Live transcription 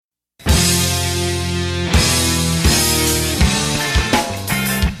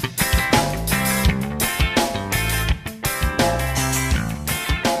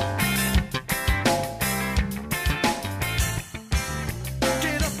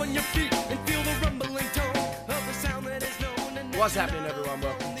What's happening, everyone?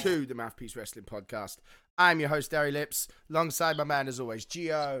 Welcome to the Mouthpiece Wrestling Podcast. I'm your host, Derry Lips, alongside my man, as always,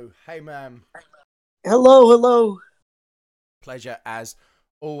 Gio. Hey, man. Hello. Pleasure, as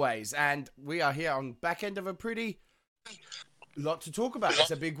always. And we are here on back end of a pretty lot to talk about.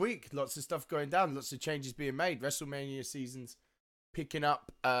 It's a big week. Lots of stuff going down. Lots of changes being made. WrestleMania season's picking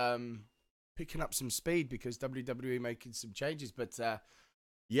up some speed because WWE making some changes. But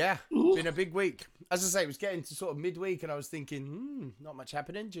yeah, been a big week. As I say, it was getting to sort of midweek, and I was thinking, not much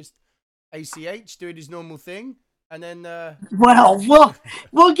happening. Just ACH doing his normal thing, and then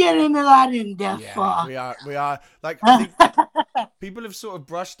we'll get into that in depth. Yeah, we are. Like, I think people have sort of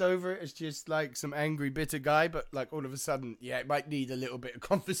brushed over it as just like some angry, bitter guy, but like all of a sudden, yeah, it might need a little bit of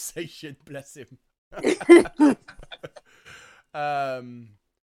conversation. Bless him.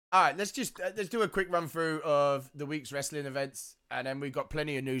 All right, let's do a quick run through of the week's wrestling events, and then we've got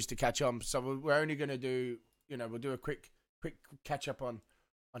plenty of news to catch on. So we're only going to do, we'll do a quick catch up on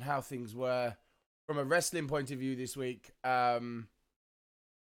how things were from a wrestling point of view this week. TLC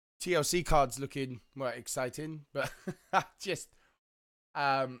cards looking more exciting, but I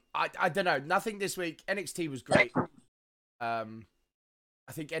don't know. Nothing this week. NXT was great. I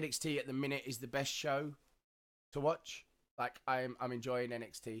think NXT at the minute is the best show to watch. Like, I'm enjoying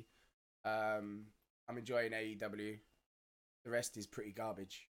NXT. I'm enjoying AEW. The rest is pretty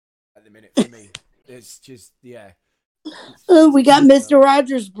garbage at the minute for me. It's just, yeah. We got Mr.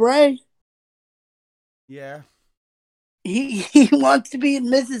 Rogers Bray. Yeah. He wants to be in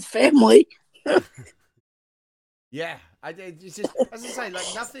Mrs. Family. Yeah. It's just, as I say, like,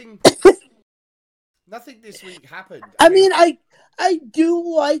 nothing this week happened. I mean, I do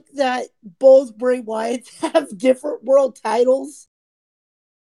like that both Bray Wyatts have different world titles.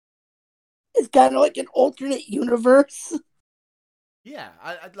 It's kind of like an alternate universe. Yeah,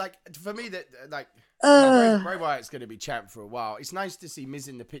 I like, for me, that like Bray Wyatt's going to be champ for a while. It's nice to see Miz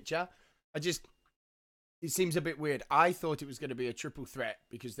in the picture. It seems a bit weird. I thought it was going to be a triple threat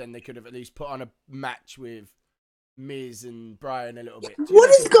because then they could have at least put on a match with Miz and Bryan a little bit. What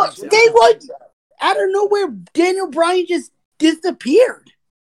is going? Out of nowhere, Daniel Bryan just disappeared.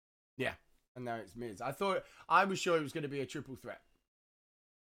 Yeah, and now it's Miz. I was sure it was going to be a triple threat.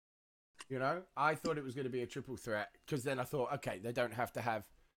 I thought it was going to be a triple threat because then I thought, okay, they don't have to have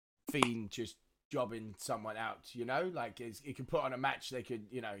Fiend just jobbing someone out, like he could put on a match. They could,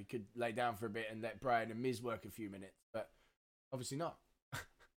 he could lay down for a bit and let Bryan and Miz work a few minutes, but obviously not.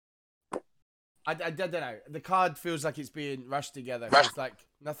 I don't know. The card feels like it's being rushed together. It's like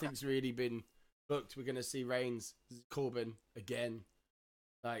nothing's really been booked. We're going to see Reigns, Corbin again.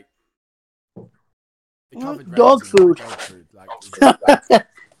 Like, dog food.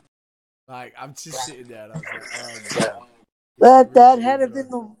 Like, I'm just sitting there and I was like, oh, no. That had been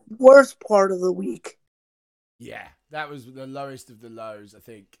the worst part of the week. Yeah, that was the lowest of the lows, I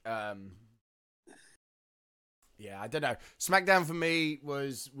think. Yeah, I don't know. SmackDown for me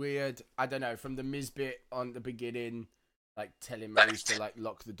was weird. I don't know, from the Miz bit on the beginning, like telling Maurice to like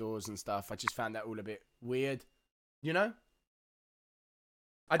lock the doors and stuff. I just found that all a bit weird.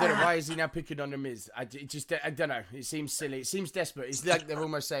 I don't know, why is he now picking on the Miz? I don't know. It seems silly. It seems desperate. It's like they're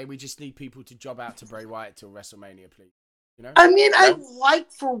almost saying we just need people to job out to Bray Wyatt till WrestleMania, please. I mean, I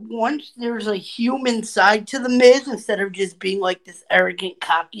like for once there's a human side to the Miz instead of just being like this arrogant,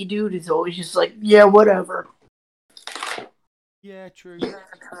 cocky dude who's always just like, yeah, whatever. Yeah, true.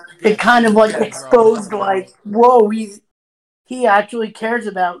 It kind of like exposed like, whoa, he actually cares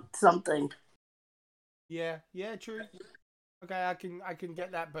about something. Yeah, true. Okay, I can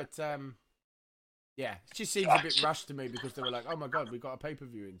get that, but yeah, it just seems a bit rushed to me because they were like, oh my god, we got a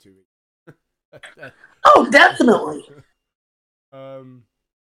pay-per-view in 2 weeks. Oh, definitely.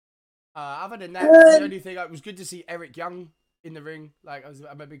 Other than that, the only thing, it was good to see Eric Young in the ring. Like,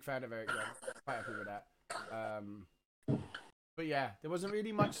 I'm a big fan of Eric Young. Quite happy with that. But yeah, there wasn't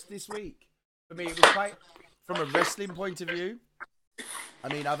really much this week for me. It was quite, from a wrestling point of view.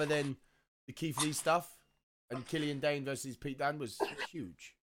 I mean, other than the Keith Lee stuff and Killian Dane versus Pete Dunne was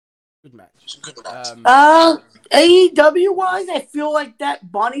huge. Good match. AEW wise, I feel like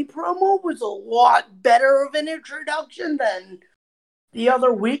that Bunny promo was a lot better of an introduction than the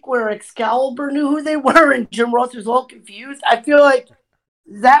other week where Excalibur knew who they were and Jim Ross was all confused. I feel like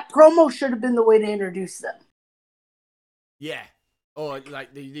that promo should have been the way to introduce them. Yeah. Or,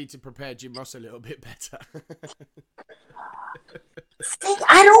 like, they need to prepare Jim Ross a little bit better.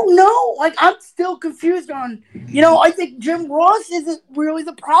 I don't know. Like, I'm still confused on, I think Jim Ross isn't really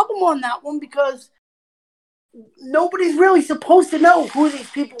the problem on that one because nobody's really supposed to know who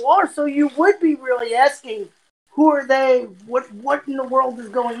these people are. So you would be really asking, who are they? What in the world is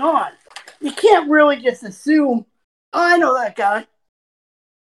going on? You can't really just assume Oh, I know that guy.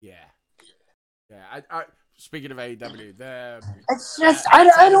 Yeah, yeah. I speaking of AEW, It's just, that I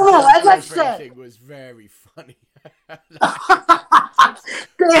tag don't and know. John As I Ospreay said, thing was very funny. they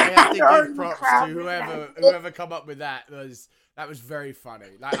I have had to her give in the props to crowd making that face. whoever come up with that was very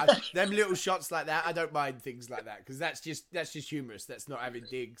funny. Like them little shots like that, I don't mind things like that because that's just humorous. That's not having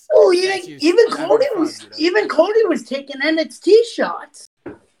digs. Oh, That's just having fun, you know. Even Cody was taking NXT shots.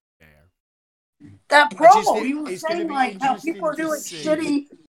 Yeah. That I just promo, think he was it's going to saying be like how people interesting are to doing see. shitty,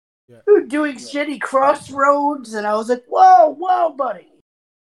 Yeah. crossroads, and I was like, whoa, buddy.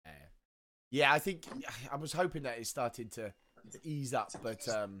 Yeah, I think I was hoping that it started to ease up, but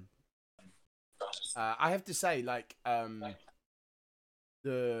I have to say, like,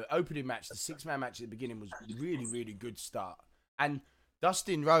 the opening match, the 6-man match at the beginning was really, really good start. And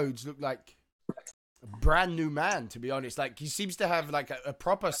Dustin Rhodes looked like a brand new man, to be honest. Like, he seems to have, like, a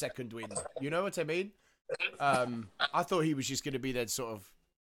proper second wind. You know what I mean? I thought he was just going to be there to sort of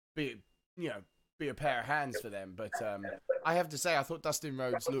be a pair of hands for them. But I have to say, I thought Dustin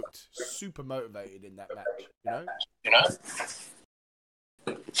Rhodes looked super motivated in that match, you know?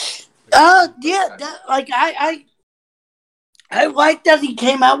 Yeah, like I like that he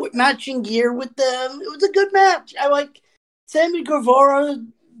came out with matching gear with them. It was a good match. I like Sammy Guevara,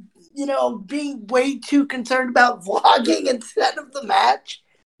 being way too concerned about vlogging instead of the match.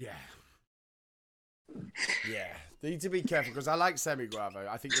 Yeah. Yeah. They need to be careful because I like Sammy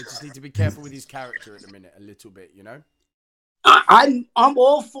Guevara. I think they just need to be careful with his character at the minute a little bit, you know? I'm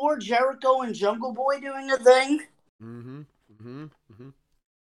all for Jericho and Jungle Boy doing a thing.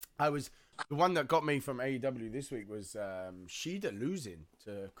 The one that got me from AEW this week was Shida losing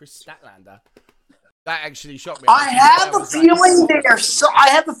to Chris Statlander. That actually shocked me. I have a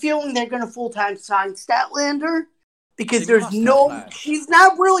feeling they're going to full-time sign Statlander because she's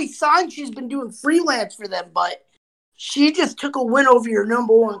not really signed. She's been doing freelance for them, but she just took a win over your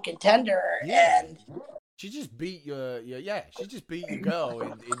number one contender. Yeah. And she just beat she just beat your girl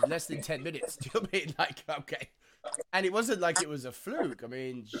in less than 10 minutes. Do you know what I mean? Like, okay. And it wasn't like it was a fluke. I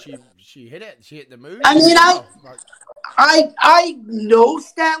mean, she hit it. She hit the move. I mean, I know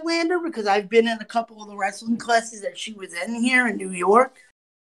Statlander because I've been in a couple of the wrestling classes that she was in here in New York,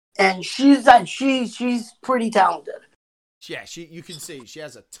 and she's pretty talented. Yeah, you can see she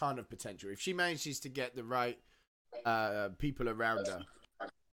has a ton of potential if she manages to get the right people around her.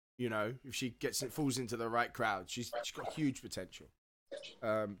 You know, if she falls into the right crowd, she's got huge potential.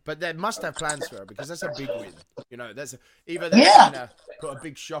 But they must have plans for her because that's a big win. You know, either they're trying to put a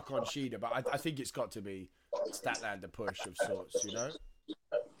big shock on Shida, but I think it's got to be Statlander push of sorts. You know.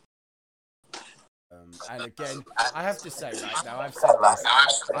 And again, I have to say, right now, I've said this.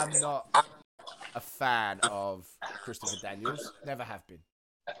 I'm not a fan of Christopher Daniels. Never have been.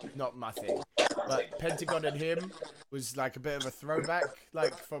 Not my thing. But Pentagon and him was like a bit of a throwback,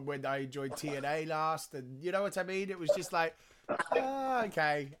 like from when I enjoyed TNA last, and you know what I mean? It was just like,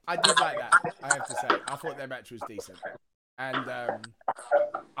 okay. I did like that, I have to say. I thought their match was decent. And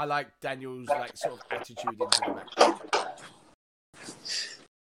I like Daniel's like sort of attitude into the match.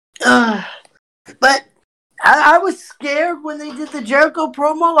 But I was scared when they did the Jericho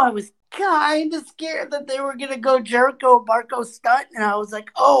promo. I was kind of scared that they were going to go Jericho Marco stunt, and I was like,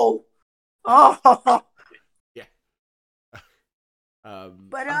 oh. Yeah.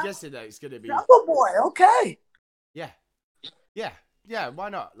 But I'm guessing that it's going to be Jungle Boy. Okay. Yeah. Why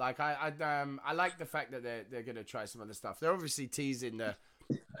not? Like I like the fact that they're going to try some other stuff. They're obviously teasing the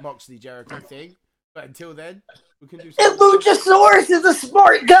Moxley Jericho thing, but until then, we can do something. And Luchasaurus is a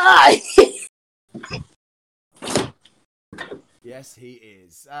smart guy. Yes, he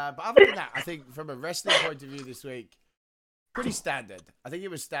is. But other than that, I think from a wrestling point of view this week, pretty standard. I think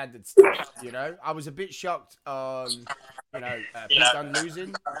it was standard stuff, you know? I was a bit shocked on, Pete Dunne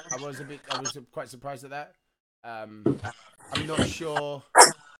losing. I was quite surprised at that. I'm not sure.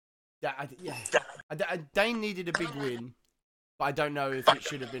 Dane needed a big win, but I don't know if it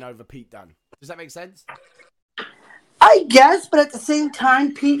should have been over Pete Dunne. Does that make sense? I guess, but at the same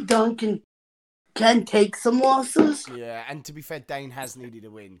time, Pete Dunne can take some losses. Yeah, and to be fair, Dane has needed a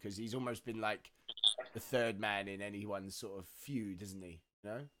win because he's almost been like the third man in anyone's sort of feud, isn't he? You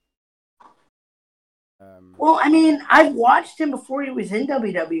know? Well, I mean, I've watched him before he was in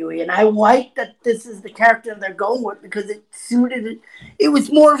WWE, and I like that this is the character they're going with because it suited it. It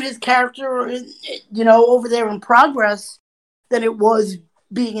was more of his character, over there in Progress than it was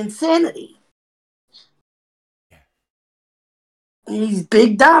being Insanity. Yeah. He's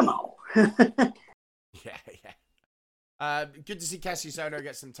Big Damo. Yeah. Good to see Cassius Ohno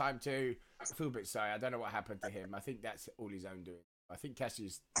get some time too. I feel a bit sorry. I don't know what happened to him. I think that's all his own doing. I think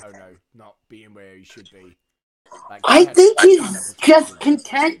Cassius Ohno not being where he should be Like I had think a ton of he's just potential.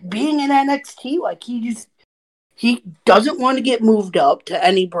 content being in NXT. Like he doesn't want to get moved up to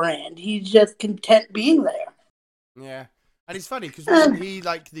any brand. He's just content being there. Yeah, and it's funny because Uh, wasn't he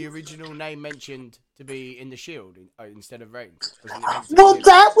like the original name mentioned to be in the Shield instead of Reigns? Wasn't it meant to be well, him?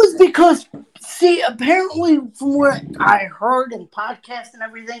 that was because, see, apparently from what I heard in podcasts and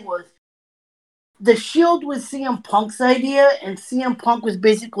everything was the Shield was CM Punk's idea, and CM Punk was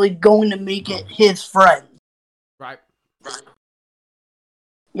basically going to make it his friend. Right.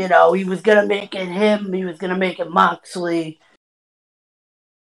 You know, he was gonna make it him. He was gonna make it Moxley.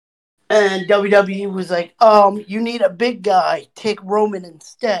 And WWE was like, you need a big guy. Take Roman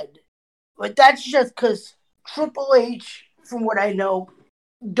instead. But that's just because Triple H, from what I know,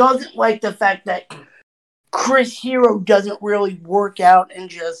 doesn't like the fact that Chris Hero doesn't really work out and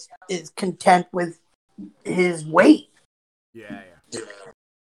just is content with his weight. Yeah.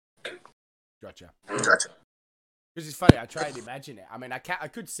 Gotcha. Because it's funny, I try to imagine it. I mean, I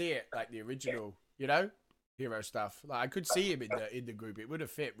could see it like the original, Hero stuff. Like I could see him in the group. It would have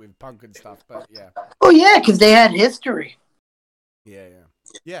fit with Punk and stuff. But yeah. Oh yeah, because they had history. Yeah.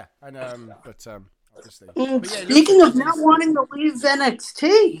 And obviously. And But yeah, it looks speaking like of not wanting to leave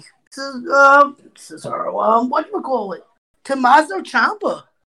NXT, Cesaro, whatchamacallit? Tommaso Ciampa.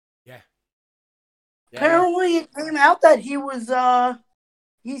 Yeah. Apparently, it came out that he was.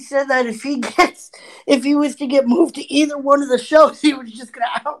 He said that if he was to get moved to either one of the shows, he was just gonna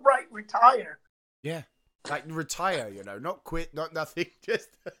outright retire. Yeah. Like retire, not quit, not nothing. Just.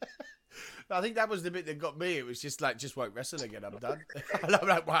 I think that was the bit that got me. It was just like, just won't wrestle again. I'm done. And I'm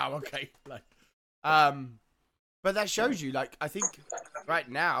like, wow, okay. Like, but that shows you, like, I think right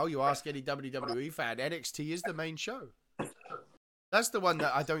now you ask any WWE fan, NXT is the main show. That's the one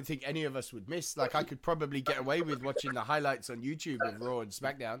that I don't think any of us would miss. Like, I could probably get away with watching the highlights on YouTube of Raw and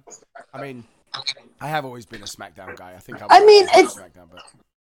SmackDown. I mean, I have always been a SmackDown guy. I think it's SmackDown, but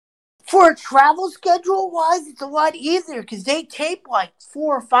for a travel schedule wise, it's a lot easier because they tape like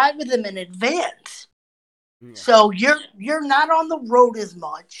 4 or 5 of them in advance. Yeah. So you're not on the road as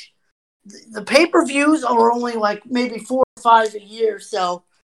much. The pay-per-views are only like maybe 4 or 5 a year, so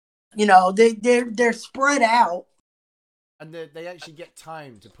they're spread out. And they actually get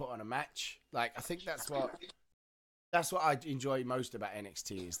time to put on a match. Like I think that's what I enjoy most about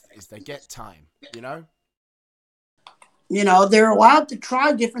NXT is they get time, they're allowed to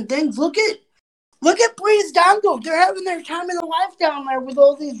try different things. Look at Breeze Dango. They're having their time of their life down there with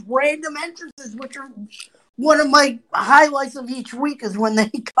all these random entrances, which are one of my highlights of each week is when they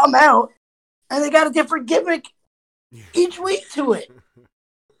come out and they got a different gimmick each week to it.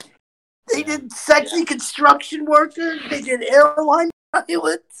 They did sexy construction workers. They did airline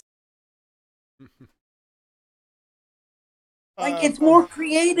pilots. It's more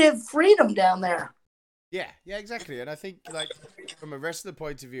creative freedom down there. Yeah, exactly. And I think, like, from a wrestler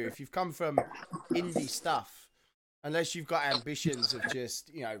point of view, if you've come from indie stuff, unless you've got ambitions of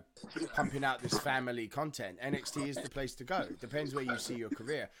just, pumping out this family content, NXT is the place to go. It depends where you see your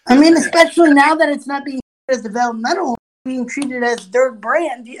career. I mean, especially now that it's not being treated as developmental, being treated as third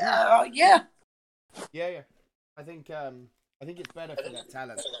brand. Yeah. Yeah. I think it's better for that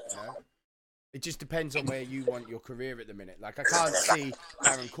talent, It just depends on where you want your career at the minute. Like, I can't see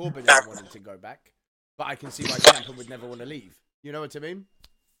Baron Corbin ever wanting to go back, but I can see why Ciampa would never want to leave. You know what I mean?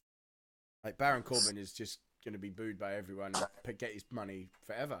 Like, Baron Corbin is just going to be booed by everyone and get his money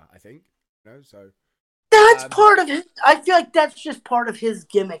forever, I think. So... That's part of it. I feel like that's just part of his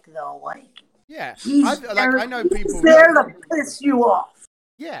gimmick, though. Like, yeah, I know people. He's there to piss you off.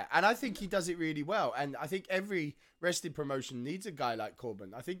 Yeah, and I think he does it really well. And I think every wrestling promotion needs a guy like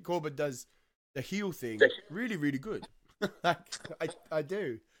Corbin. I think Corbin does the heel thing really, really good. Like, I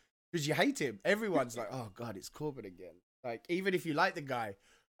do. Because you hate him. Everyone's like, oh, God, it's Corbin again. Like, even if you like the guy.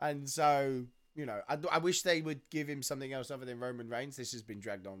 And so, I wish they would give him something else other than Roman Reigns. This has been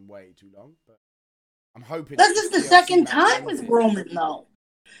dragged on way too long. But I'm hoping... This is the second time with Roman, though.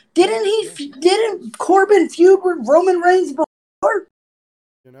 Didn't Corbin feud with Roman Reigns before?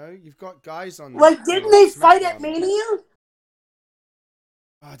 You've got guys on... Like, didn't they fight at Mania?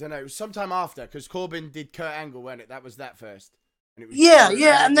 I don't know. It was sometime after, because Corbin did Kurt Angle, wasn't it? That was that first. And it was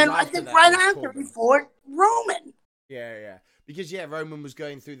and then I think right after Corbin. Before Roman. Yeah. Because, Roman was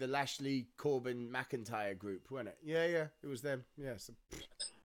going through the Lashley, Corbin, McIntyre group, wasn't it? Yeah, it was them. Yeah, so,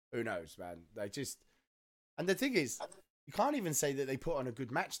 who knows, man? They just... And the thing is, you can't even say that they put on a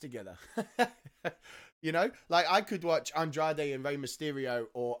good match together. Like I could watch Andrade and Rey Mysterio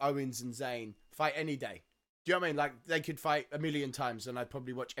or Owens and Zayn fight any day. Do you know what I mean? Like they could fight a million times and I'd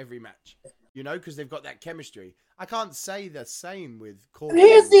probably watch every match. you know, because they've got that chemistry. I can't say the same with Corbin. And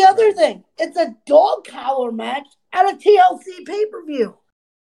here's the other Reigns. thing. It's a dog collar match at a TLC pay-per-view.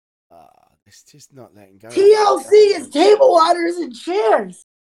 It's just not letting go. TLC is table ladders and chairs.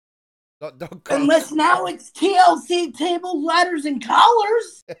 Not dog collars. Unless now it's TLC table ladders and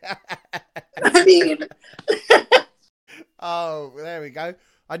collars. I mean... Oh, there we go.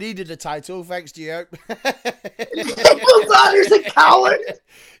 I needed a title. Thanks, Gio. Table ladders and collars.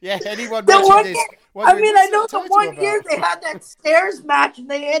 Yeah, anyone The watching this... I mean, I know the title one about? year they had that stairs match and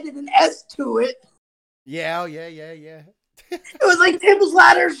they added an S to it. Yeah, oh, yeah. It was like tables,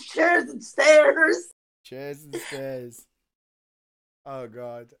 ladders, chairs, and stairs. Chairs and stairs. Oh,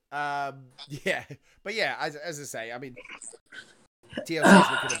 God. Yeah. But yeah, as I say, I mean, TLC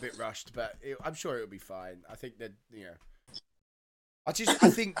is looking a bit rushed, but I'm sure it'll be fine. I think that, you know... I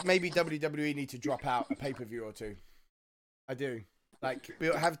think maybe WWE need to drop out a pay-per-view or two. I do. Like,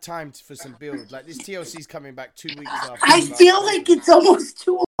 have time for some build. Like, this TLC's coming back 2 weeks after. I feel like it's almost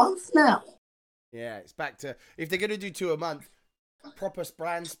 2 months now. Yeah, it's back to... If they're going to do 2 a month, proper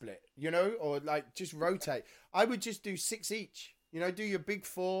brand split, you know? Or, like, just rotate. I would just do 6 each. You know, do your big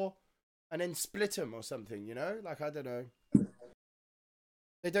 4 and then split them or something, you know? Like, I don't know.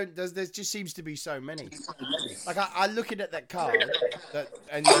 There just seems to be so many. Like, I looking at that card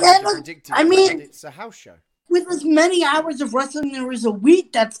and predicting it's a house show. With as many hours of wrestling there is a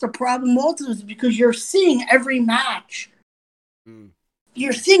week, that's the problem also, is because you're seeing every match.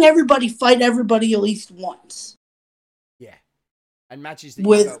 You're seeing everybody fight everybody at least once. Yeah. And matches that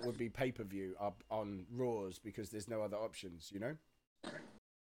you felt would be pay-per-view are on Raws because there's no other options, you know?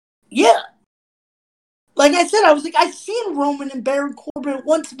 Yeah. Like I said, I've seen Roman and Baron Corbin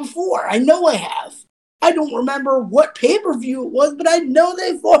once before. I know I have. I don't remember what pay-per-view it was, but I know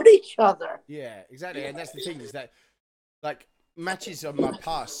they fought each other. Yeah, exactly. And that's the thing is that, like, matches on my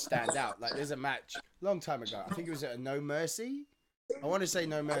past stand out. Like, there's a match a long time ago. I think it was at a No Mercy. I want to say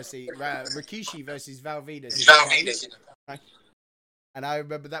No Mercy. Rikishi versus Val Venis. And I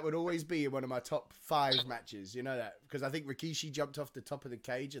remember that would always be in one of my top 5 matches. You know that? Because I think Rikishi jumped off the top of the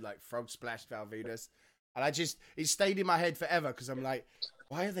cage and, like, frog splashed Val Venis. And it stayed in my head forever because I'm like,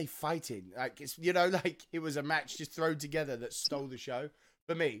 why are they fighting? Like, it's, you know, like it was a match just thrown together that stole the show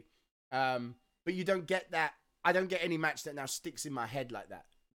for me. But you don't get that. I don't get any match that now sticks in my head like that.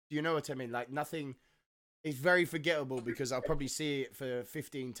 Do you know what I mean? Like nothing. It's very forgettable because I'll probably see it for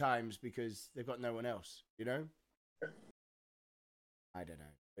 15 times because they've got no one else, you know? I don't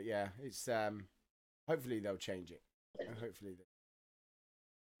know. But yeah, it's, hopefully they'll change it. Hopefully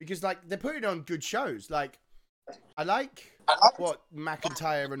because, like, they're putting on good shows. Like, I like what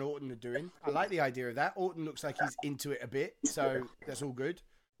McIntyre and Orton are doing. I like the idea of that. Orton looks like he's into it a bit, so that's all good.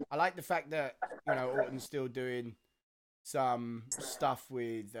 I like the fact that, you know, Orton's still doing some stuff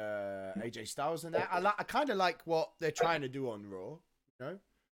with AJ Styles and that. I kind of like what they're trying to do on Raw, you know?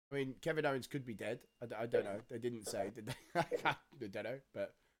 I mean, Kevin Owens could be dead. I don't know. They didn't say, did they? I don't know,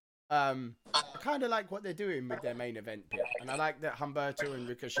 but... I kind of like what they're doing with their main event bit. And I like that Humberto and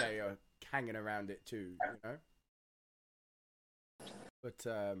Ricochet are hanging around it too, you know?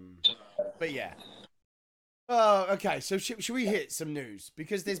 But yeah. Oh, okay. So should we hit some news?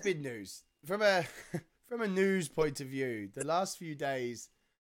 Because there's been news. From a news point of view, the last few days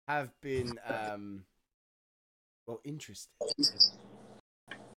have been, interesting.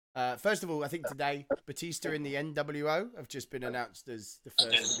 First of all, I think today, Batista and the NWO have just been announced as the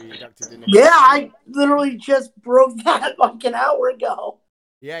first to be inducted in the Yeah, I literally just broke that like an hour ago.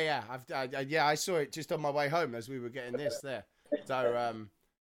 Yeah. I saw it just on my way home as we were getting this there. So,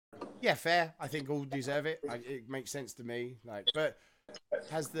 yeah, fair. I think all deserve it. It makes sense to me. Like, but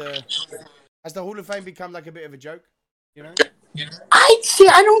has the Hall of Fame become like a bit of a joke? You know? I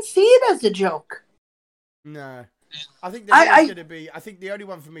don't see it as a joke. No. I think there's going to be. I think the only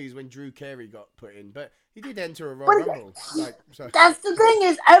one for me is when Drew Carey got put in, but he did enter a Royal Rumble. That's the thing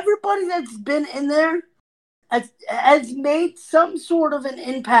is everybody that's been in there has made some sort of an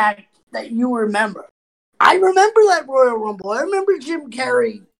impact that you remember. I remember that Royal Rumble. I remember Jim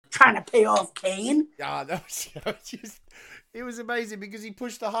Carrey trying to pay off Kane. Ah, that was just. It was amazing because he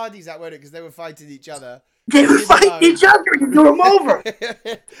pushed the Hardys out, weren't it? Because they were fighting each other. They were fighting each other to do him over.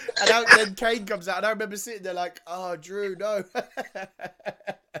 And then Kane comes out, and I remember sitting there like, oh, Drew, no.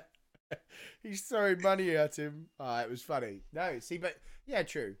 He's throwing money at him. Oh, it was funny. No, see, but yeah,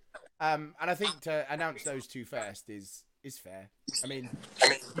 true. And I think to announce those two first is fair. I mean,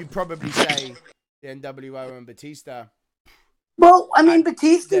 you'd probably say the NWO and Batista. Well, I mean,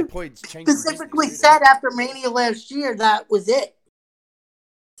 Batista specifically said after Mania last year that was it.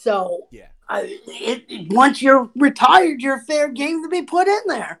 So, yeah. Once you're retired, you're fair game to be put in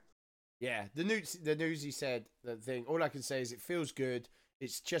there. Yeah, the news he said, the thing, all I can say is it feels good.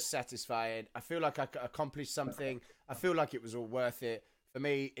 It's just satisfying. I feel like I accomplished something. I feel like it was all worth it. For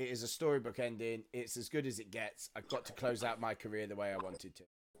me, it is a storybook ending. It's as good as it gets. I've got to close out my career the way I wanted to.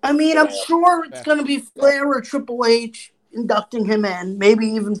 I mean, I'm sure it's going to be Flair or Triple H inducting him in. Maybe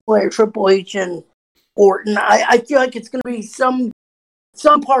even Flair, Triple H, and Orton. I feel like it's going to be some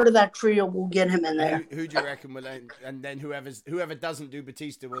part of that trio will get him in there. Who do you reckon will end? And then whoever doesn't do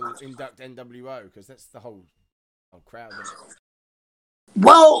Batista will induct NWO, because that's the whole crowd.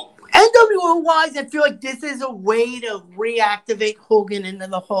 Well, NWO-wise, I feel like this is a way to reactivate Hogan into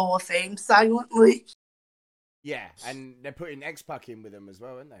the Hall of Fame silently. Yeah, and they're putting X-Pac in with them as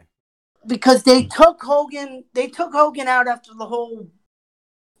well, aren't they? Because they took Hogan out after the whole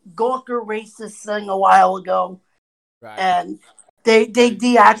Gawker racist thing a while ago. Right. And they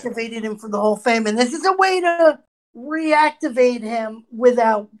deactivated him for the Hall of Fame. And this is a way to reactivate him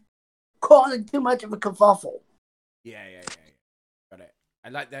without causing too much of a kerfuffle. Yeah. Got it. I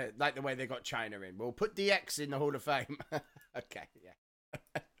like the way they got China in. We'll put DX in the Hall of Fame. Okay,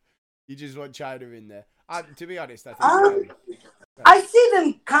 yeah. You just want China in there. To be honest, I think. I see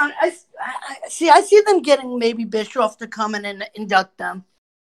them I see them getting maybe Bischoff to come in and induct them.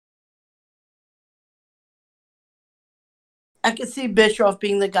 I could see Bischoff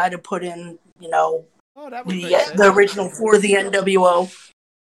being the guy to put in, that would make sense. the original for the NWO.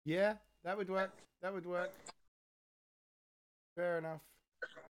 Yeah, that would work. Fair enough.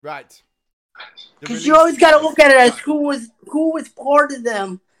 Right. Because you always got to look at it as who was part of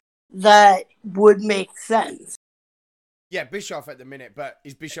them that would make sense. Yeah, Bischoff at the minute, but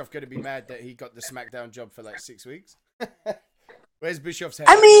is Bischoff going to be mad that he got the SmackDown job for like 6 weeks? Where's Bischoff's head?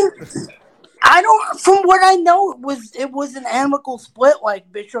 I mean, I don't. From what I know, it was an amicable split.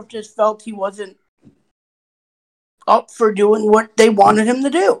 Like Bischoff just felt he wasn't up for doing what they wanted him to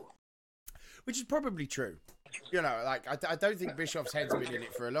do, which is probably true. Like I don't think Bischoff's head's been in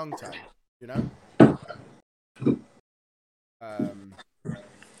it for a long time.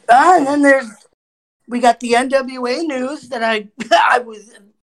 And then we got the NWA news that I was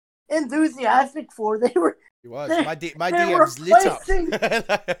enthusiastic for. They were. It was. My DM's lit up.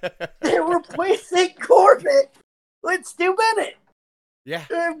 They're replacing Corbett with Stu Bennett. Yeah.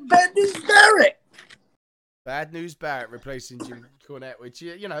 Bad News Barrett. Bad News Barrett replacing Jim Cornette, which,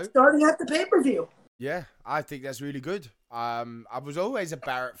 starting at the pay-per-view. Yeah, I think that's really good. I was always a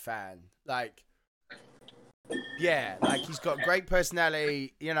Barrett fan. He's got great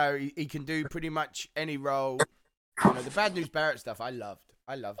personality. He can do pretty much any role. The Bad News Barrett stuff I loved.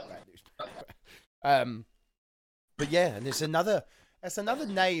 I love Bad News Barrett. But yeah, and that's another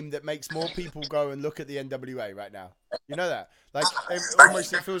name that makes more people go and look at the NWA right now. You know that?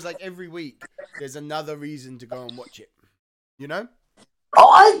 Almost it feels like every week there's another reason to go and watch it.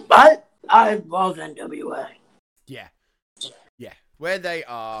 Oh, I love NWA. Yeah. Where they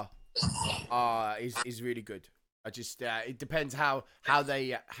are is really good. I just it depends how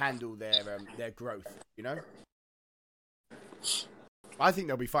they handle their growth. I think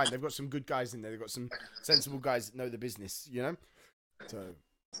they'll be fine. They've got some good guys in there. They've got some sensible guys that know the business, So,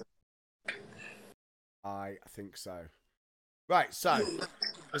 I think so. Right, so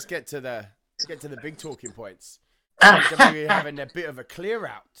let's get to the big talking points. WWE having a bit of a clear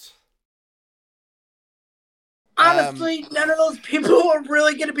out. Honestly, none of those people are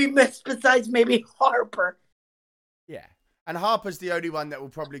really going to be missed besides maybe Harper. Yeah, and Harper's the only one that will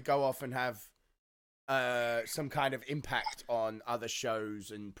probably go off and have some kind of impact on other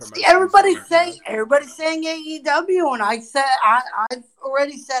shows and promotions. Everybody's saying AEW, and I've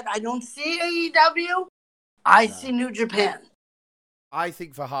already said I don't see AEW. I see New Japan. I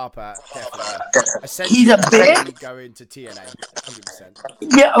think for Harper, definitely. He's a big going to TNA,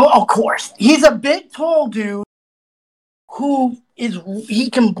 100%. Yeah, of course. He's a big, tall dude he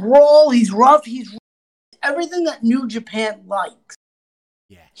can brawl. He's rough. He's everything that New Japan likes.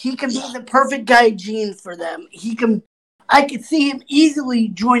 Yeah. He can be the perfect Gaijin for them. I could see him easily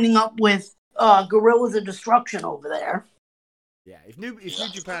joining up with Gorillas of Destruction over there. Yeah, if New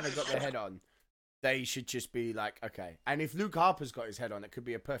Japan have got their head on, they should just be like, okay. And if Luke Harper's got his head on, it could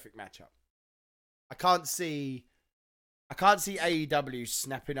be a perfect matchup. I can't see AEW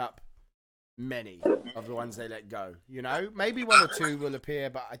snapping up many of the ones they let go. Maybe one or two will appear,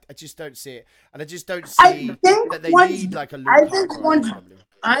 but I just don't see it, and I just don't see that they need like a Luke Harper.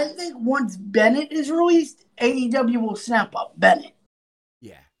 I think once Bennett is released, AEW will snap up Bennett.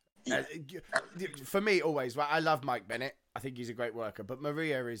 Yeah. For me, always, right? I love Mike Bennett. I think he's a great worker, but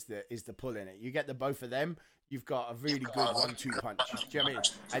Maria is the pull in it. You get the both of them, you've got a really good 1-2 punch. Do you know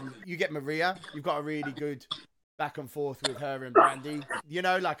what I mean? And you get Maria, you've got a really good back and forth with her and Brandy. You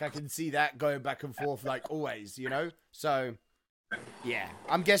know, like I can see that going back and forth like always. You know, so yeah,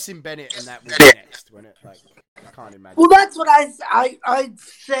 I'm guessing Bennett and that will be next when it like I can't imagine. Well, that's what I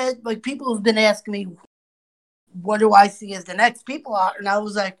said. Like people have been asking me, what do I see as the next people out? And I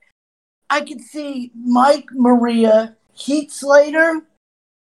was like, I could see Mike, Maria, Heath Slater.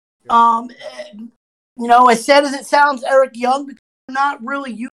 You know, as sad as it sounds, Eric Young, because we're not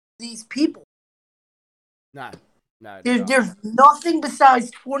really used to these people. No. There's nothing besides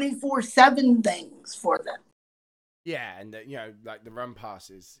 24/7 things for them. Yeah, and you know, like the run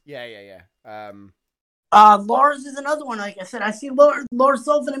passes. Yeah. Lars is another one. Like I said, I see Lars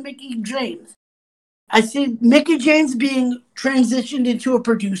Sullivan and Mickey James. I see Mickey James being transitioned into a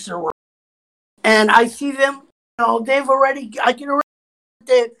producer role. And I see them, you know, they're going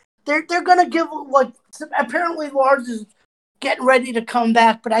to give, like, apparently Lars is getting ready to come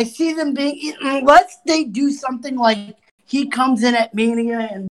back, but I see them being, unless they do something like he comes in at Mania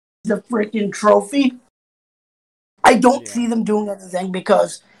and the freaking trophy, I don't see them doing anything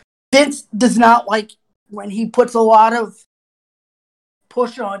because Vince does not like when he puts a lot of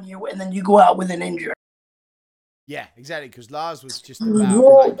push on you and then you go out with an injury. Yeah, exactly, because Lars was just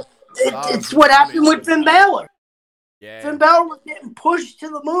about... It's what happened with Finn Balor. Yeah. Finn Balor was getting pushed to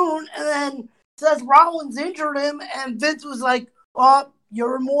the moon, and then Seth Rollins injured him, and Vince was like, "Oh,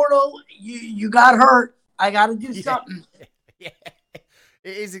 you're immortal. You got hurt. I got to do something." Yeah,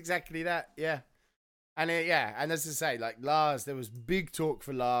 it is exactly that. Yeah, and and as I say, like Lars, there was big talk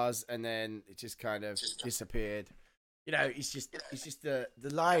for Lars, and then it just kind of disappeared. You know, it's just the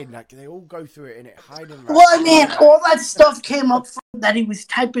line, like they all go through it and it hiding. Well, I mean, all that stuff came up from that he was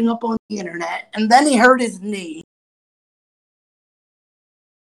typing up on the internet, and then he hurt his knee.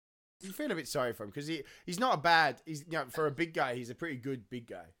 You feel a bit sorry for him because he's not a bad. He's for a big guy, he's a pretty good big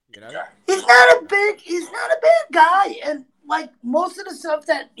guy. You know, he's not a bad guy, and like most of the stuff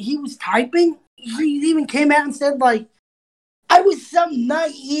that he was typing, he even came out and said like, I was some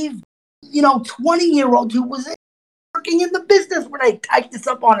naive, 20-year-old who was working in the business when I typed this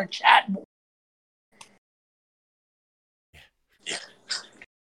up on a chat board. Yeah.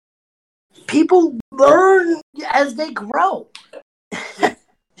 People learn as they grow. Yeah.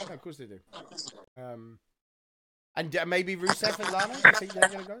 Yeah, of course they do. And maybe Rusev and Lana? You think they're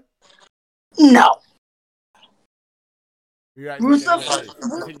going to go? No. You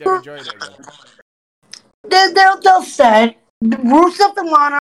think they're enjoying it again? They'll say Rusev and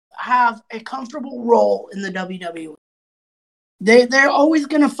Lana have a comfortable role in the WWE. They're always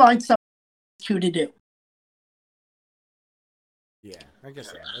going to find something to do. Yeah, I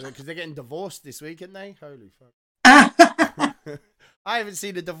guess so. Because they're getting divorced this week, aren't they? Holy fuck. I haven't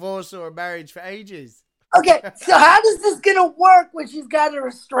seen a divorce or a marriage for ages. Okay, so how does this gonna work when she's got a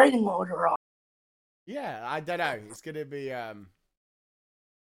restraining order on? Yeah, I don't know. It's gonna be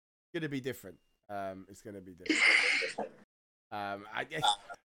different. It's gonna be different.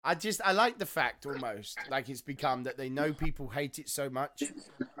 I like the fact almost like it's become that they know people hate it so much,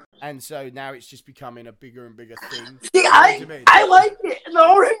 and so now it's just becoming a bigger and bigger thing. See, I like it. The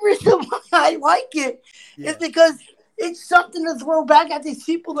only reason why I like it is because it's something to throw back at these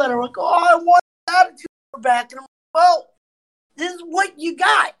people that are like, "Oh, I want the Attitude Era back," and I'm like, "Well, this is what you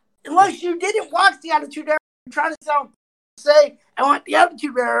got. Unless you didn't watch the Attitude Era, you're trying to say, I want the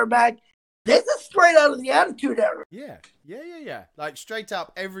Attitude Era back. This is straight out of the Attitude Era." Yeah. Like straight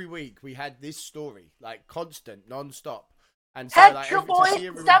up, every week we had this story, like constant, non-stop. And so, like, Triple H,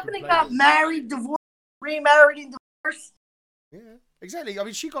 Stephanie got married, divorced, remarried, and divorced. Yeah, exactly. I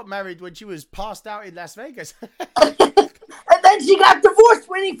mean, she got married when she was passed out in Las Vegas. And then she got divorced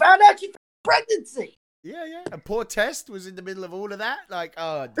when he found out she had pregnancy. Yeah. And poor Test was in the middle of all of that. Like,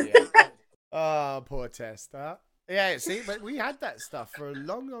 oh, dear. Oh, poor Test, huh? Yeah, see, but we had that stuff for a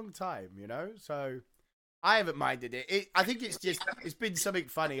long, long time, So I haven't minded it. I think it's been something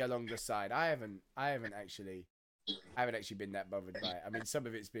funny along the side. I haven't actually been that bothered by it. I mean, some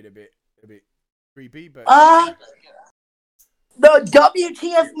of it's been a bit creepy, but the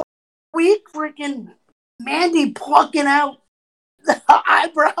WTF week, freaking Mandy plucking out the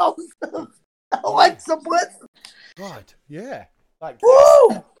eyebrows of Alexa Bliss. God, yeah, like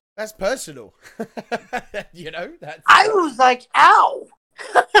woo! That's personal. That's. I was like, ow.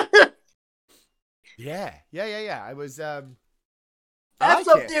 Yeah. I was. That's like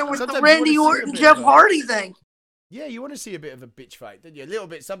up there with sometimes the Randy Orton, Jeff Hardy thing. Yeah, you want to see a bit of a bitch fight, don't you? A little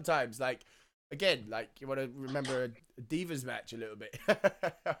bit sometimes. Like, again, like you want to remember a Divas match a little bit.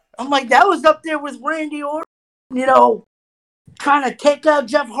 I'm like, that was up there with Randy Orton, trying to take out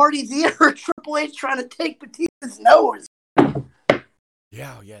Jeff Hardy's ear, or Triple H trying to take Batista's nose.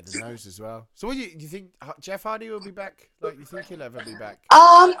 Yeah, oh, yeah, the nose as well. So, what do you think? Jeff Hardy will be back? Like, you think he'll ever be back?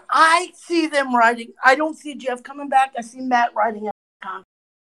 I see them writing. I don't see Jeff coming back. I see Matt writing a contract.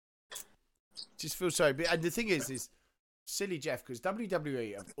 Just feel sorry. But and the thing is silly Jeff, because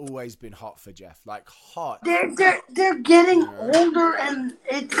WWE have always been hot for Jeff, like hot. They're getting older, and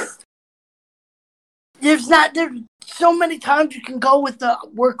there's so many times you can go with the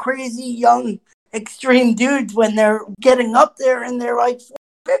we're crazy young extreme dudes when they're getting up there and they're like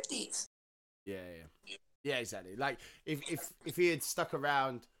 50s. Yeah, exactly. Like if he had stuck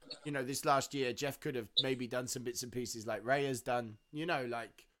around, this last year, Jeff could have maybe done some bits and pieces like Ray has done,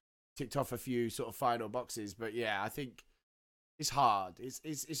 like ticked off a few sort of final boxes. But yeah, I think it's hard.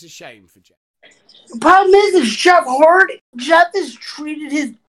 It's a shame for Jeff. The problem is Jeff has treated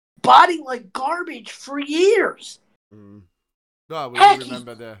his body like garbage for years. Well, we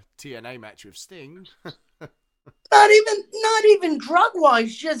remember the TNA match with Sting. Not even drug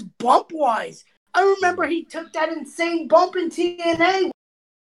wise, just bump wise. I remember he took that insane bump in TNA.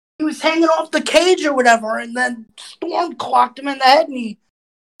 He was hanging off the cage or whatever, and then Storm clocked him in the head, and he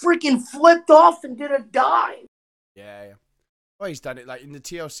freaking flipped off and did a dive. Yeah. Well, he's done it like in the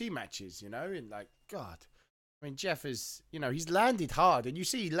TLC matches, and like, God. I mean, Jeff is, he's landed hard, and you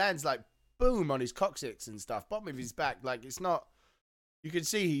see he lands like boom on his coccyx and stuff, bottom of his back. Like, it's not, you can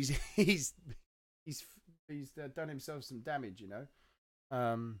see he's done himself some damage,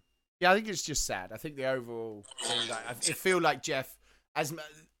 Yeah, I think it's just sad. I think the overall thing, like, I feel like Jeff, as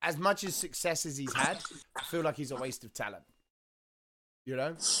much as success as he's had, I feel like he's a waste of talent.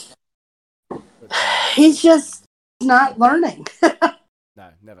 But, he's just not learning. No,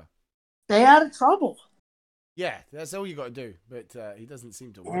 never. Stay out of trouble. Yeah, that's all you got to do. But he doesn't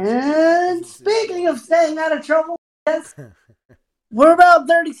seem to. And speaking of staying out of trouble, yes, we're about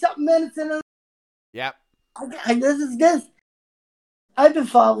 30-something minutes in. Yep. This. I've been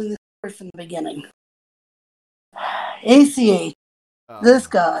following this from the beginning. ACH, this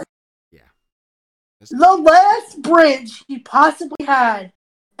guy. Yeah. The last bridge he possibly had,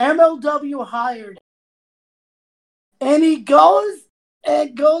 MLW hired. And he goes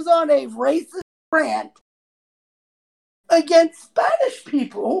on a racist rant against Spanish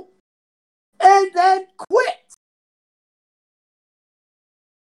people and then quits.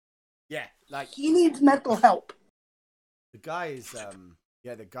 Yeah, like he needs mental help. The guy is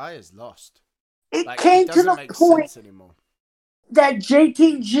lost. It came to the point anymore. That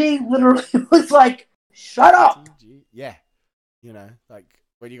JTG literally was like, "Shut up." Yeah, like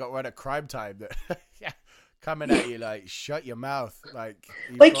when you got one at Crime Time that coming at you like, "Shut your mouth." Like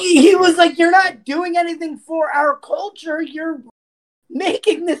he was like, "You're not doing anything for our culture. You're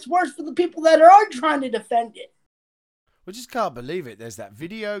making this worse for the people that are trying to defend it." We just can't believe it. There's that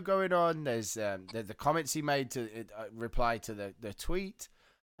video going on. There's the comments he made to reply to the tweet,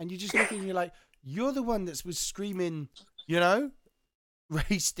 and you're just looking. You're like, you're the one that was screaming,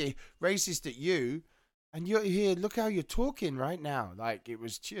 racist at you, and you're here. Look how you're talking right now. Like it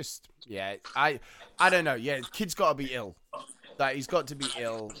was just, yeah. I don't know. Yeah, kid's got to be ill. Like he's got to be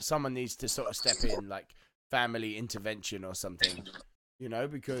ill. Someone needs to sort of step in, like family intervention or something.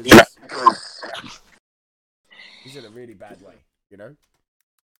 Because. He's in a really bad way,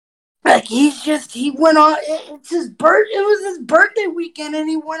 Like he went on. It was his birthday weekend, and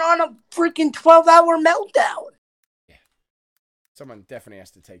he went on a freaking 12-hour meltdown. Yeah, someone definitely has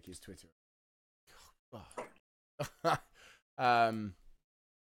to take his Twitter. I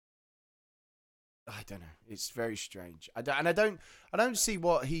don't know. It's very strange. I don't see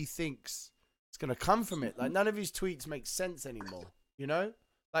what he thinks is going to come from it. Like none of his tweets make sense anymore.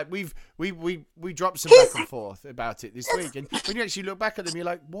 Like we dropped some back and forth about it this week, and when you actually look back at them, you're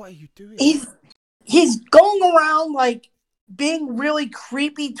like, "What are you doing?" He's going around like being really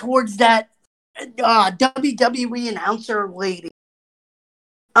creepy towards that WWE announcer lady.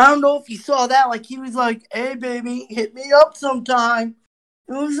 I don't know if you saw that. Like he was like, "Hey baby, hit me up sometime."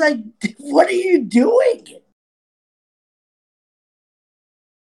 It was like, "What are you doing?"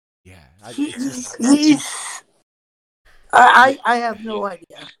 Yeah, I have no idea.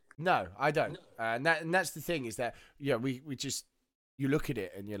 No, I don't. And that's the thing is that we just you look at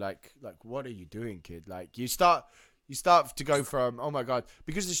it and you're like what are you doing, kid? Like you start to go from oh my god,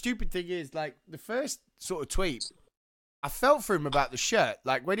 because the stupid thing is like the first sort of tweet I felt for him about the shirt.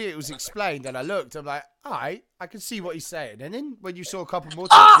 Like when it was explained and I looked, I'm like, all right, I can see what he's saying. And then when you saw a couple more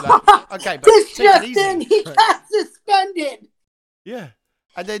tweets, you're like, okay, but this just in, he got suspended. Yeah,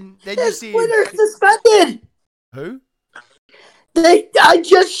 and then you see Twitter suspended. Who? I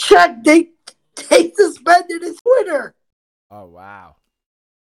just checked. They suspended his Twitter. Oh wow.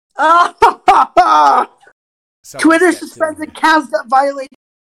 Twitter suspends accounts that violate.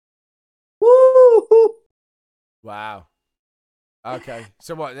 Woo! Wow. Okay.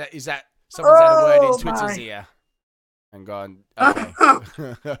 So what is that? Someone's had a word in Twitter's ear and gone,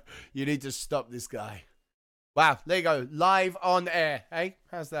 okay, you need to stop this guy. Wow. There you go. Live on air. Hey,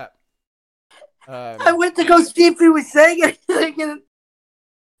 how's that? I went to go see if he was saying anything, and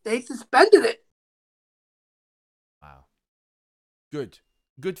they suspended it. Wow. Good.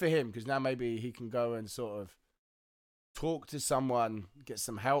 Good for him, because now maybe he can go and sort of talk to someone, get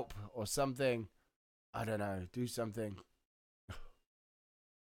some help or something. I don't know. Do something.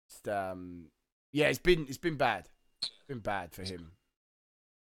 Just, yeah, it's been bad. It's been bad for him.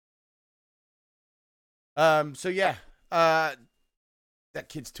 So yeah, that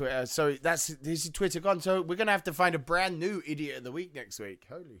kid's Twitter. So that's his Twitter gone. So we're gonna have to find a brand new idiot of the week next week.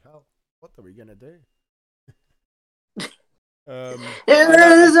 Holy hell! What are we gonna do?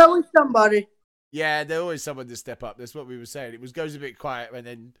 There's always somebody. Yeah, there's always someone to step up. That's what we were saying. It goes a bit quiet, and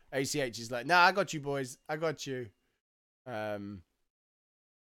then ACH is like, "Nah, I got you, boys. I got you."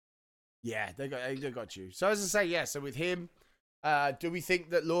 Yeah, they got you. So as I say, yeah. So with him, do we think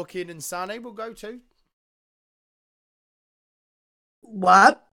that Lorkin and Sane will go too?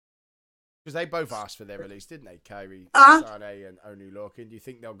 What? Because they both asked for their release, didn't they? Kairi, Sane, and Onu Lorkin. Do you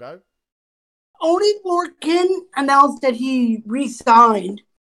think they'll go? Oni Lorkin announced that he re-signed.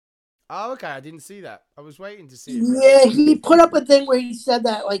 Oh, okay. I didn't see that. I was waiting to see it. Yeah, he put up a thing where he said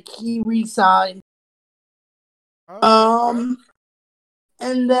that like he re-signed. Oh,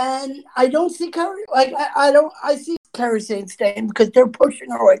 and then I don't see Kairi. Like I see Kairi saying staying because they're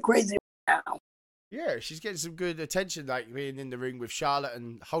pushing her like crazy right now. Yeah, she's getting some good attention, like being in the ring with Charlotte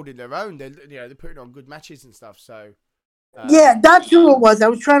and holding their own. They're putting on good matches and stuff. So yeah, that's who it was. I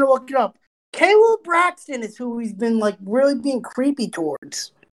was trying to look it up. Kayla Braxton is who he's been like really being creepy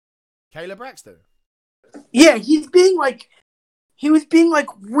towards. Kayla Braxton. Yeah, he was being like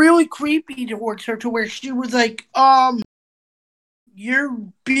really creepy towards her to where she was like, you're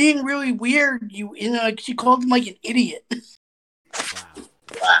being really weird. Like she called him like an idiot.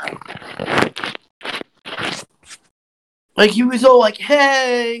 Wow. Like he was all like,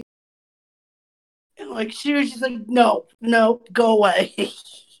 hey. And like she was just like, no, go away.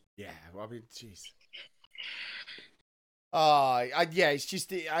 Yeah, well, I mean, jeez. Yeah, it's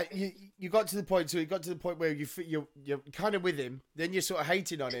just you got to the point. So you got to the point where you're kind of with him, then you're sort of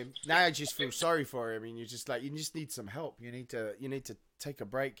hating on him. Now I just feel sorry for him, and you're just like, you just need some help. You need to take a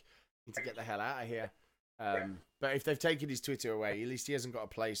break. You need to get the hell out of here. But if they've taken his Twitter away, at least he hasn't got a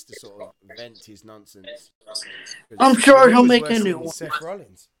place to sort of vent his nonsense. I'm sure he'll make a new one. Seth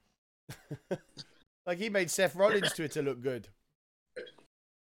Rollins. Like he made Seth Rollins' Twitter look good.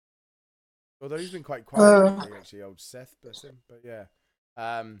 Although he's been quite quiet lately, actually, old Seth, bless him. But yeah.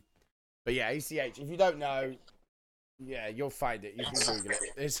 But yeah, ACH, if you don't know, yeah, you'll find it. You can Google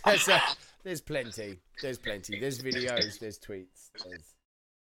it. There's plenty. There's plenty. There's videos, there's tweets.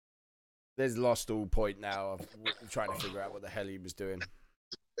 There's lost all point now of trying to figure out what the hell he was doing.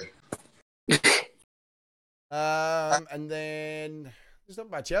 And then there's not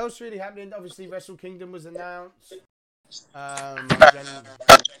much else really happening. Obviously, Wrestle Kingdom was announced.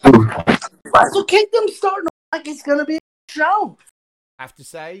 Wrestle Kingdom's starting like it's gonna be a show. I have to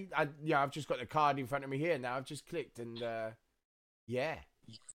say, I've just got the card in front of me here now. I've just clicked and yeah,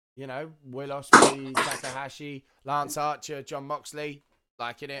 Will Ospreay, Takahashi, Lance Archer, John Moxley,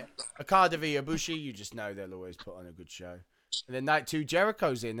 liking it. Okada v Ibushi, you just know they'll always put on a good show. And then night 2,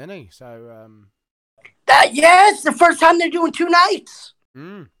 Jericho's in, isn't he? So it's the first time they're doing 2 nights.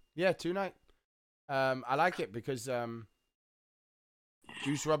 Yeah, 2 night. I like it because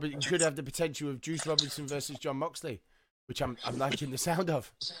Juice Robinson could have the potential of Juice Robinson versus John Moxley, which I'm liking the sound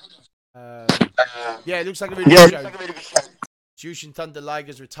of. Yeah, it looks like a really good show. Jushin Thunder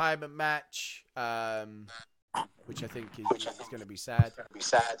Liger's retirement match, which I think is going to be sad.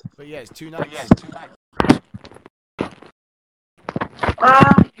 But yeah, it's 2 nights.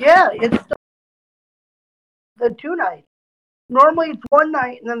 Yeah, it's the 2 nights. Normally it's 1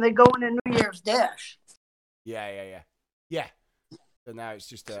 night and then they go into New Year's Dash. Yeah. So now it's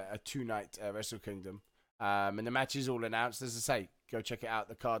just a 2 night Wrestle Kingdom. And the match is all announced. As I say, go check it out.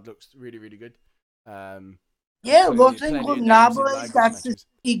 The card looks really, really good. Los Ingobernables, that's the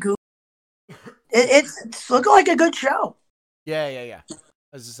Igu. It's looking like a good show. Yeah.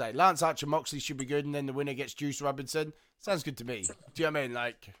 As I say, Lance Archer Moxley should be good, and then the winner gets Juice Robinson. Sounds good to me. Do you know what I mean?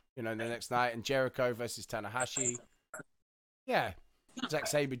 Like, the next night, and Jericho versus Tanahashi. Yeah. Zack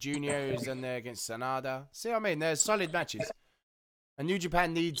Sabre Jr. is in there against Sanada. See what I mean? There's solid matches. And New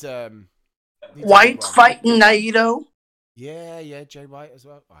Japan needs White's fighting Naito. Yeah, Jay White as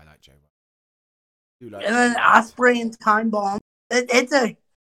well. Oh, I like Jay White. Do like And then that. Osprey and Time Bomb. It's a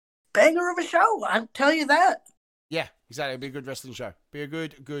banger of a show. I'll tell you that. Yeah, exactly. It'd be a good wrestling show. Be a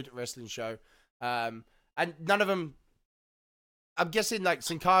good wrestling show. And none of them. I'm guessing like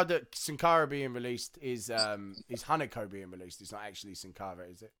Sin Cara being released is Hanako being released. It's not actually Sin Cara,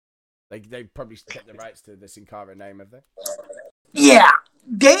 is it? Like they probably kept the rights to the Sin Cara name, have they? Yeah,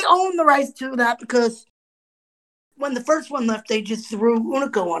 they own the rights to that because when the first one left, they just threw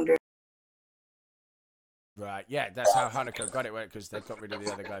Unico under. Right. Yeah, that's how Hanako got it, because they got rid of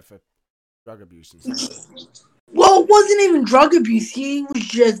the other guy for drug abuse and stuff. Well, it wasn't even drug abuse. He was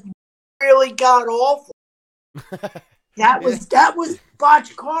just really god awful. That was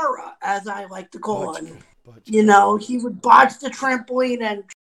Botchkara, as I like to call him. You know, he would botch the trampoline and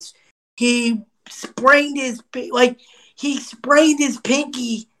he sprained his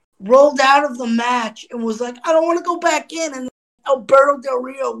pinky, rolled out of the match, and was like, "I don't want to go back in." And Alberto Del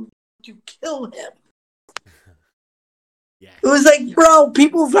Rio to kill him. Yeah. It was like, bro,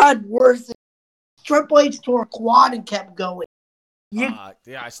 people have had worse. Triple H tore a quad and kept going. Yeah,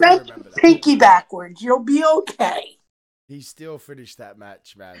 I still remember that. Pinky backwards, you'll be okay. He still finished that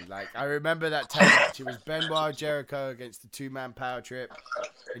match, man. Like, I remember that tag match. It was Benoit Jericho against the 2-man power trip.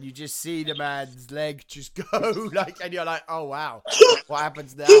 And you just see the man's leg just go, like, and you're like, oh, wow. What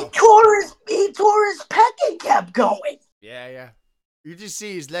happens now? He tore his pec and kept going. Yeah. You just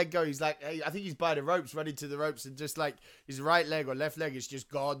see his leg go. He's like, hey, I think he's by the ropes, running to the ropes, and just like his right leg or left leg is just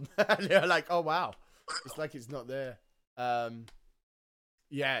gone. And you're like, oh, wow. It's like it's not there.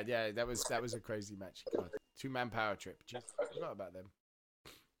 Yeah, that was a crazy match. God. 2-man power trip. Just forgot about them.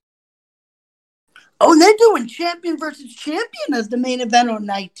 Oh, and they're doing champion versus champion as the main event on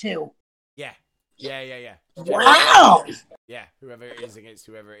night 2. Yeah. Wow. Yeah, whoever it is against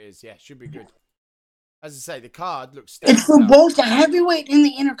whoever it is. Yeah, should be good. As I say, the card looks. It's for both the heavyweight and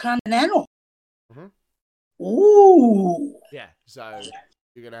the Intercontinental. Mm-hmm. Ooh. Yeah, so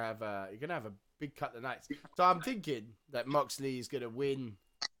you're gonna have a big cut of nights. So I'm thinking that Moxley is gonna win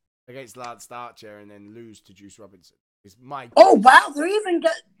against Lance Archer and then lose to Juice Robinson. Is my guess. Oh wow, they even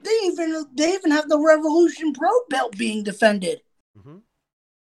have the Revolution Pro belt being defended. Mm-hmm.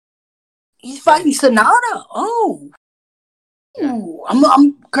 He's fighting Sonata. Oh. Yeah. Ooh.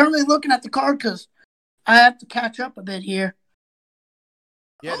 I'm currently looking at the card because I have to catch up a bit here.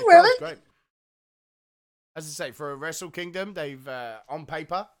 Yeah, oh, really? Great. As I say, for a Wrestle Kingdom, they've on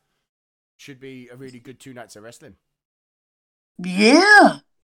paper should be a really good 2 nights of wrestling. Yeah.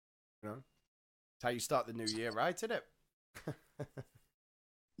 You know, it's how you start the new year, right? Isn't it?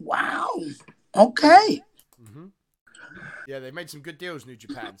 Wow. Okay. Mm-hmm. Yeah, they made some good deals, New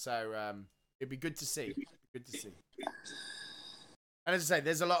Japan. So it'd be good to see. And as I say,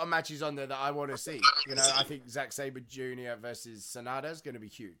 there's a lot of matches on there that I want to see. You know, I think Zack Sabre Jr. versus Sonata is going to be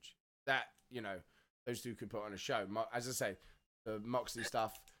huge. That, you know, those two could put on a show. As I say, the Moxley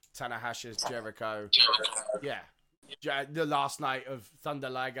stuff, Tanahashi's Jericho. Yeah. The last night of Thunder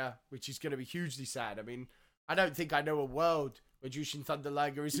Liger, which is going to be hugely sad. I mean, I don't think I know a world where Jushin Thunder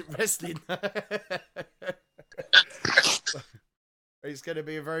Liger isn't wrestling. It's going to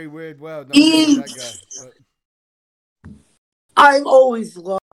be a very weird world. Not that guy, but... I've always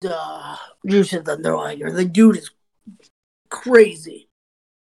loved Jushin Thunder Liger. The dude is crazy.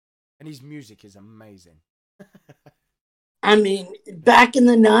 And his music is amazing. I mean, back in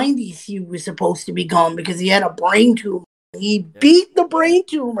the 90s, he was supposed to be gone because he had a brain tumor. He beat the brain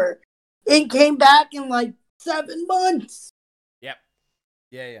tumor and came back in like 7 months. Yep.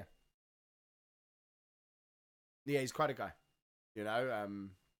 Yeah. Yeah, he's quite a guy. You know,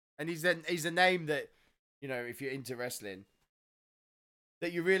 and he's a name that, you know, if you're into wrestling,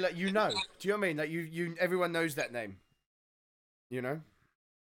 that you really, you know. Do you know what I mean? Like you everyone knows that name. You know?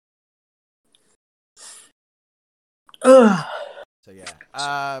 Ugh. So yeah.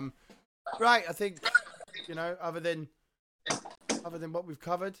 Right, I think, you know, other than what we've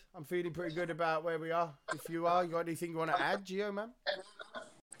covered, I'm feeling pretty good about where we are. If you are, you got anything you want to add, Gio, man?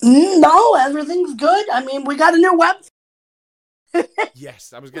 No, everything's good. I mean, we got a new website.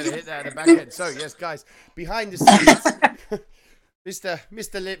 Yes, I was going to hit that at the back end. So, yes, guys, behind the scenes,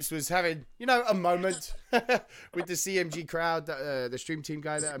 Mr. Lips was having, you know, a moment with the CMG crowd, the stream team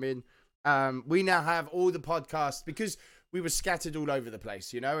guy that I'm in. We now have all the podcasts because we were scattered all over the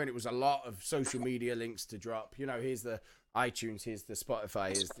place, you know, and it was a lot of social media links to drop. You know, here's the iTunes, here's the Spotify,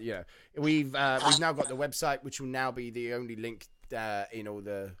 here's the, you know, we've now got the website, which will now be the only link in all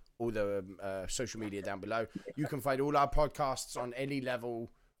the social media down below. You can find all our podcasts on any level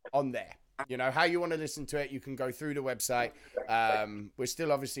on there. You know, how you want to listen to it, you can go through the website. We're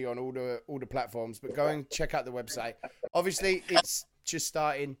still obviously on all the platforms, but go and check out the website. Obviously, just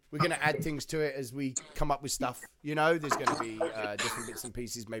starting. We're going to add things to it as we come up with stuff. You know, there's going to be different bits and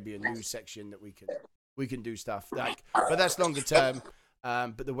pieces, maybe a news section that we can do stuff like, but that's longer term.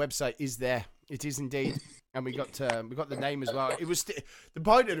 But the website is there. It is indeed. And we got the name as well. It was the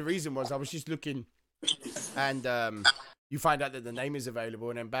point of the reason was I was just looking and you find out that the name is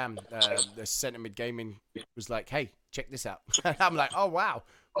available, and then bam, the Centre Mid Gaming was like, "Hey, check this out." I'm like, "Oh wow,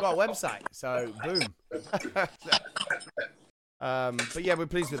 we've got a website." So boom. But yeah, we're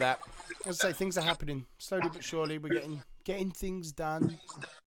pleased with that. As I say, things are happening slowly but surely. We're getting things done.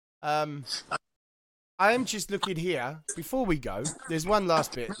 I am just looking here before we go. There's one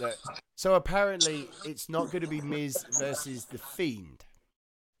last bit that. So apparently, it's not going to be Miz versus the Fiend.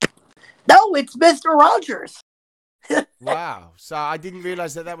 No, it's Mr. Rogers. Wow. So I didn't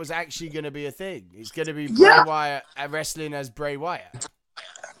realize that was actually going to be a thing. It's going to be Bray Wyatt wrestling as Bray Wyatt.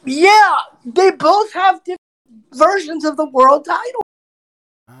 Yeah, they both have different versions of the world title.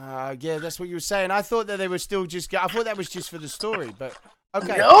 Yeah, that's what you were saying. I thought that they were still just. I thought that was just for the story, but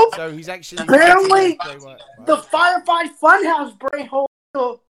okay. Nope. So he's actually apparently wow. The Firefly Funhouse Bray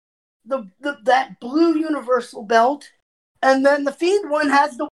holds that blue Universal belt, and then the Fiend one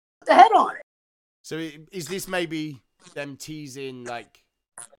has the head on it. So is this maybe them teasing like,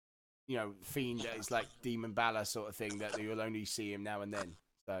 you know, Fiend is like Demon Balor sort of thing that you'll only see him now and then?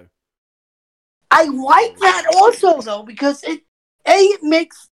 So I like that also though, because it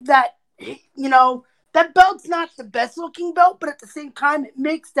makes that, you know, that belt's not the best looking belt, but at the same time it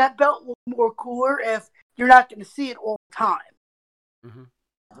makes that belt look more cooler if you're not going to see it all the time. Mm-hmm.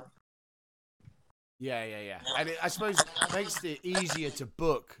 Yeah. And I suppose it makes it easier to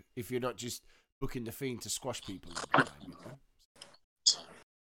book if you're not just booking the Fiend to squash people. You know?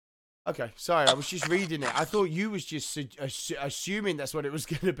 Okay, sorry, I was just reading it. I thought you was just assuming that's what it was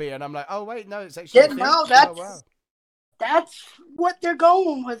going to be, and I'm like, oh wait, no, it's actually. Yeah, no, that's what they're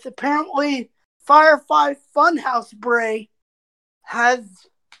going with. Apparently, Firefly Funhouse Bray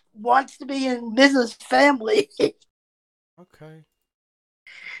wants to be in Miz's family. Okay.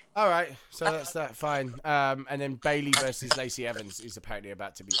 All right, so that's that. Fine. And then Bayley versus Lacey Evans is apparently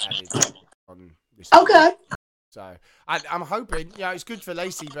about to be added on this. Okay. So I'm hoping, it's good for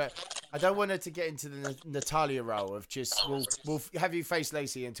Lacey, but I don't want her to get into the Natalia role of just we'll have you face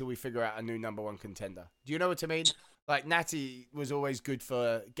Lacey until we figure out a new number one contender. Do you know what I mean? Like Natty was always good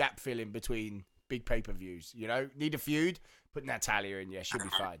for gap filling between big pay-per-views. You know, need a feud, put Natalia in. Yeah, she'll be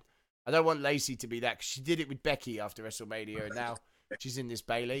fine. I don't want Lacey to be that because she did it with Becky after WrestleMania, and now she's in this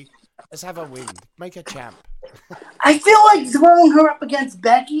Bayley. Let's have her win. Make her champ. I feel like throwing her up against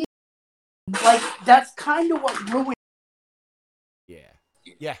Becky, like, that's kind of what ruined.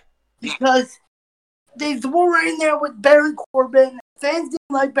 Yeah. Because they threw her in there with Baron Corbin. Fans didn't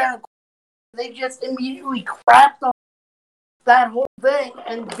like Baron Corbin. They just immediately crapped on that whole thing,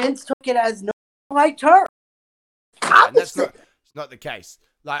 and Vince took it as no one liked her. And it's not the case.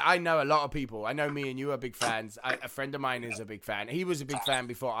 Like, I know a lot of people. I know me and you are big fans. A friend of mine is a big fan. He was a big fan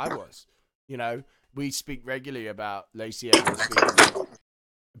before I was. You know, we speak regularly about Lacey Evans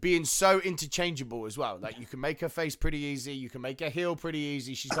being so interchangeable as well. Like, you can make her face pretty easy. You can make her heel pretty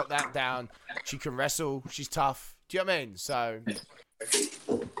easy. She's got that down. She can wrestle. She's tough. Do you know what I mean? So,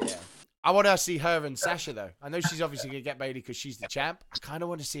 yeah. I want to see her and Sasha, though. I know she's obviously going to get Bayley because she's the champ. I kind of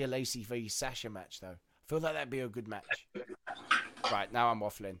want to see a Lacey v Sasha match, though. I feel like that'd be a good match. Right, now I'm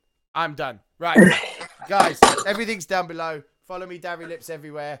waffling. I'm done. Right, guys, everything's down below. Follow me, Darry Lips,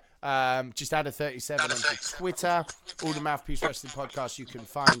 everywhere. Just added 37 onto Twitter. All the Mouthpiece Wrestling podcasts you can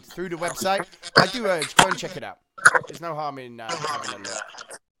find through the website. I do urge, go and check it out. There's no harm in having a look.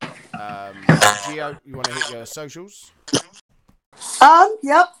 Gio, you want to hit your socials?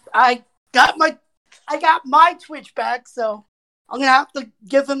 Yep. I got my Twitch back, so I'm gonna have to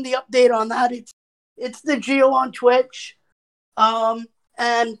give him the update on that. It's the Geo on Twitch. And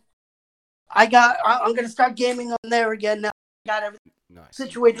I'm gonna start gaming on there again now. Got everything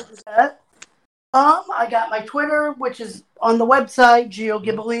situated with that. I got my Twitter, which is on the website, Gio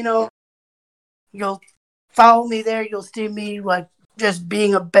Gibolino. You'll follow me there. You'll see me like just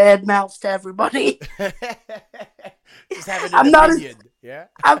being a bad mouth to everybody. Just having an opinion. Yeah.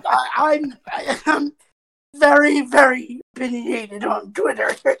 I'm very, very opinionated on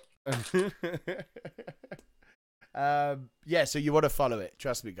Twitter. Yeah, so you want to follow it.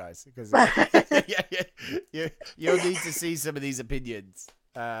 Trust me, guys, because you'll need to see some of these opinions.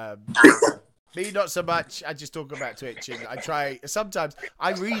 Me, not so much. I just talk about Twitch, and I try. Sometimes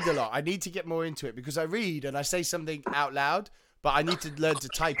I read a lot. I need to get more into it because I read and I say something out loud, but I need to learn to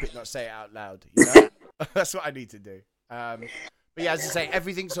type it, not say it out loud. You know, that's what I need to do. But yeah, as I say,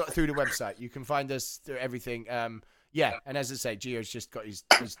 everything's through the website. You can find us through everything. Yeah, and as I say, Gio's just got his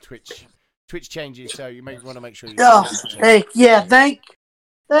Twitch changes, so you may want to make sure you. Thank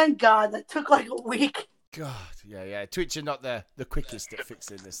God that took like a week. God, yeah. Twitch are not the quickest at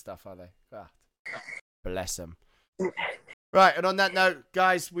fixing this stuff, are they? God, bless them. Right, and on that note,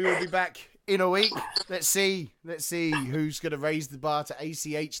 guys, we will be back in a week. Let's see who's going to raise the bar to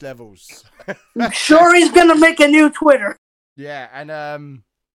ACH levels. I'm sure he's going to make a new Twitter. Yeah, and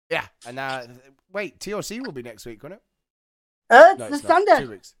wait, TLC will be next week, won't it? It's this Sunday. 2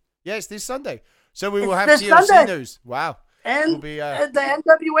 weeks. Yeah, it's this Sunday. So we will have this TLC Sunday. news. Wow. And the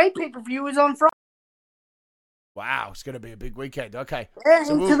NWA pay-per-view is on Friday. Wow, it's going to be a big weekend. Okay. And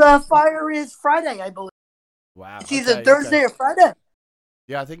Into the Fire is Friday, I believe. Wow. It's either Thursday or Friday.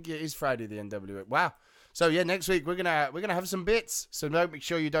 Yeah, I think it is Friday, the NWA. Wow. So yeah, next week we're gonna have some bits. So make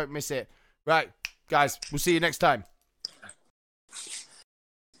sure you don't miss it. Right, guys, we'll see you next time.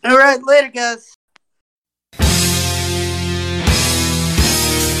 All right, later, guys.